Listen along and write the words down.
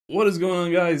What is going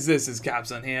on, guys? This is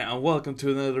Capson here and welcome to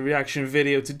another reaction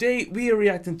video. Today we are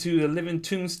reacting to the Living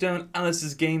Tombstone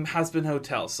Alastor's game Hazbin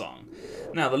Hotel song.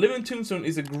 Now, the Living Tombstone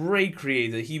is a great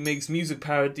creator. He makes music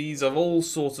parodies of all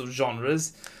sorts of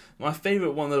genres. My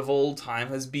favourite one of all time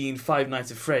has been Five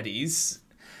Nights at Freddy's.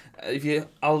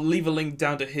 I'll leave a link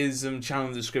down to his channel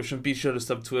in the description. Be sure to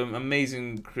sub to him.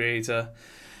 Amazing creator.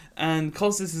 And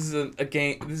because this is a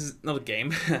game, this is not a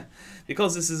game,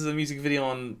 because this is a music video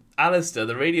on Alastor,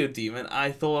 the radio demon,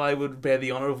 I thought I would bear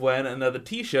the honour of wearing another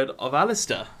t-shirt of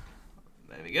Alastor.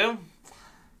 There we go.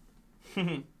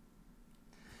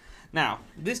 Now,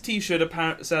 this t-shirt,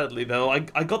 sadly though, I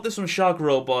got this from Shark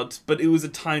Robot, but it was a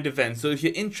timed event, so if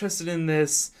you're interested in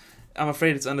this, I'm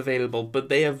afraid it's unavailable, but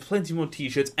they have plenty more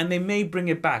t-shirts, and they may bring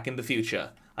it back in the future.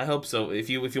 I hope so, if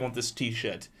you want this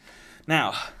t-shirt.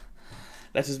 Now,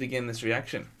 let us begin this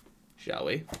reaction, shall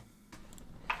we?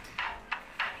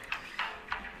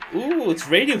 Ooh, it's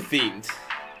radio themed.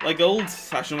 Like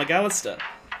old-fashioned, like Alastor.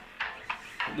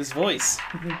 With his voice.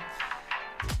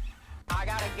 I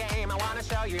got a game I want to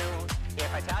show you.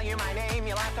 If I tell you my name,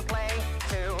 you'll have to play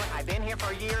too. I've been here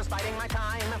for years, biding my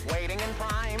time, waiting and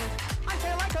primed,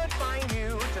 until I could find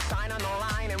you to sign on the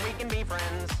line and we can be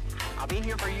friends. I'll be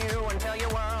here for you until your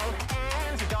world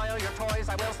ends. You all your toys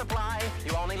I will supply.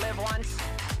 You only live once,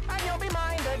 and you'll be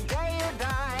mine the day you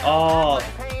die. Oh,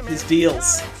 his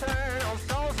deals. Eternal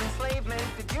soul's enslavement.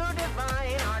 Did you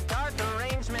divine our dark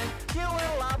arrangement? You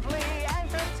were lovely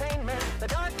entertainment. The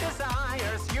dark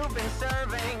desires you've been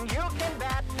serving. You can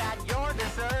bet that you're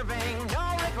deserving.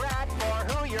 No regret for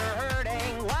who you're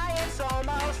hurting. Why, it's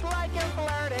almost like you're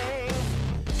flirting.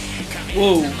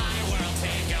 Whoa.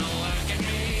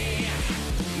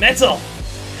 Metal.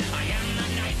 I am the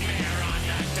nightmare on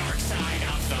the dark side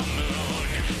of the moon.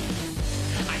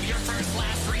 I'm your first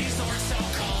last resort, so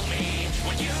call me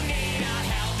when you need a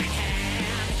helping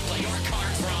hand. Play your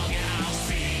cards wrong and I'll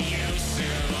see you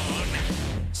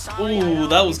soon. Ooh,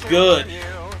 that was good.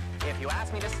 If you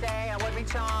asked me to stay, I would be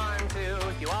charmed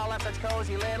to. You all have such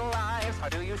cozy little lives. How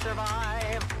do you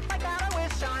survive? Like that I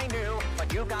wish I knew.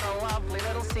 But you've got a lovely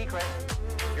little secret.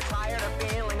 You're tired of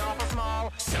feeling awful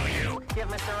small. So you give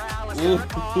Mr. Alastor a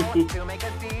call to make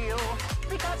a deal.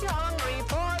 Because you're hungry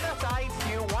for the sights.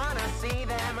 You want to see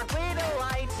them or free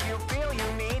delights. You feel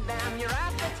you need them. Your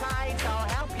appetites, I'll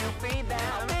help you feed them.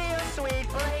 I'll be a sweet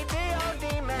radio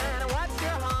demon. What's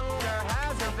your hunger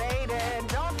has evaded.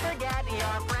 Don't forget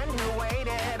your friend who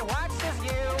waited. Watch as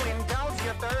you indulge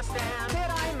your thirst. And did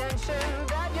I mention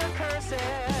that you're cursed?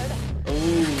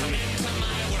 Ooh. Come into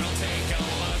my world, take a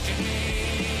look at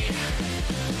me.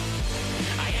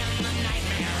 I am the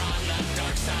nightmare on the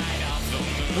dark side of the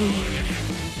moon.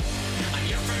 I'm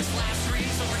your first last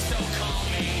resort, so call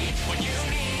me when you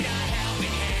need a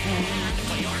helping hand.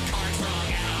 Play your cards wrong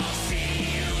and I'll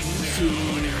see you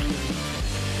soon.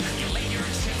 You lay your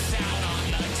chips out on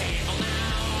the table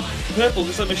now. Purple,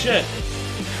 just like my shirt.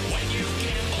 When you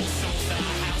gamble, souls, the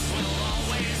house will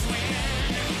always win.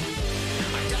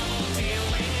 I'm double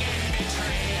dealing and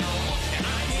betrayal, and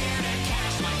I'm here to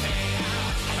cash my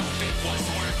payout. I hope it was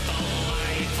worth the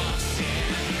life of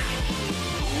sin.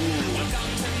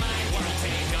 Welcome to my world,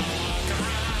 take a look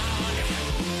around.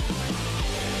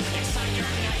 Inside your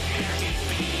nightmare, deep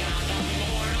beyond the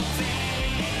mortal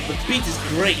veil. The beat is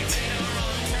great.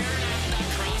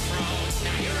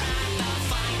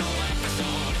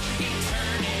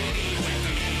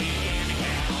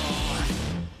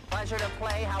 Pleasure to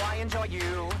play how I enjoy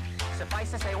you. Suffice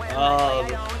to say when Oh. I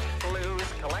play, I don't lose.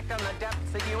 Collect on the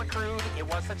depths that you accrued. It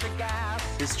was such a gas.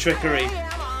 His trickery. I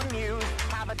am amused.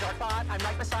 Have a dark thought, I'm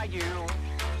right beside you.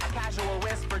 A casual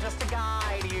whisper just to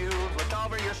guide you. Look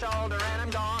over your shoulder and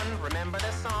I'm gone. Remember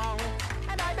this song,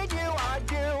 and I bid you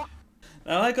adieu.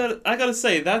 Now I gotta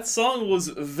say that song was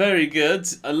very good.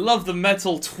 I love the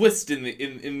metal twist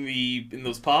in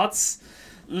those parts.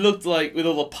 Looked like with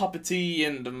all the puppety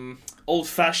and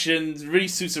old-fashioned, really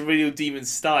suits a Radio Demon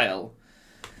style.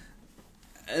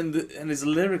 And his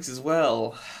lyrics as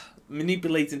well,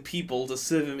 manipulating people to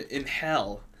serve him in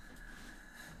hell.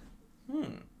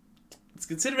 It's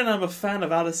considering I'm a fan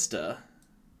of Alastor.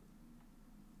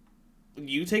 Would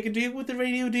you take a deal with the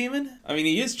Radio Demon? I mean,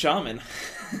 he is charming.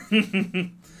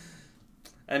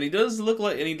 And he does look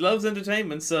like, and he loves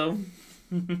entertainment, so...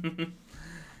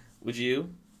 Would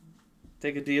you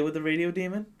take a deal with the Radio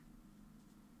Demon?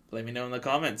 Let me know in the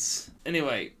comments.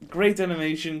 Anyway, great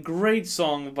animation, great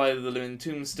song by the Living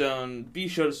Tombstone. Be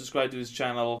sure to subscribe to his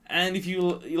channel. And if you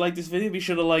like this video, be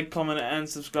sure to like, comment, and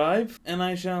subscribe. And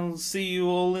I shall see you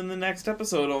all in the next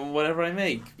episode on whatever I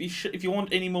make. If you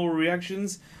want any more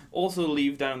reactions, also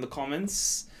leave down in the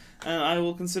comments. and I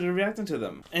will consider reacting to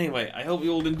them. Anyway, I hope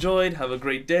you all enjoyed. Have a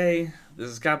great day. This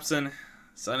is Capson,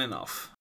 signing off.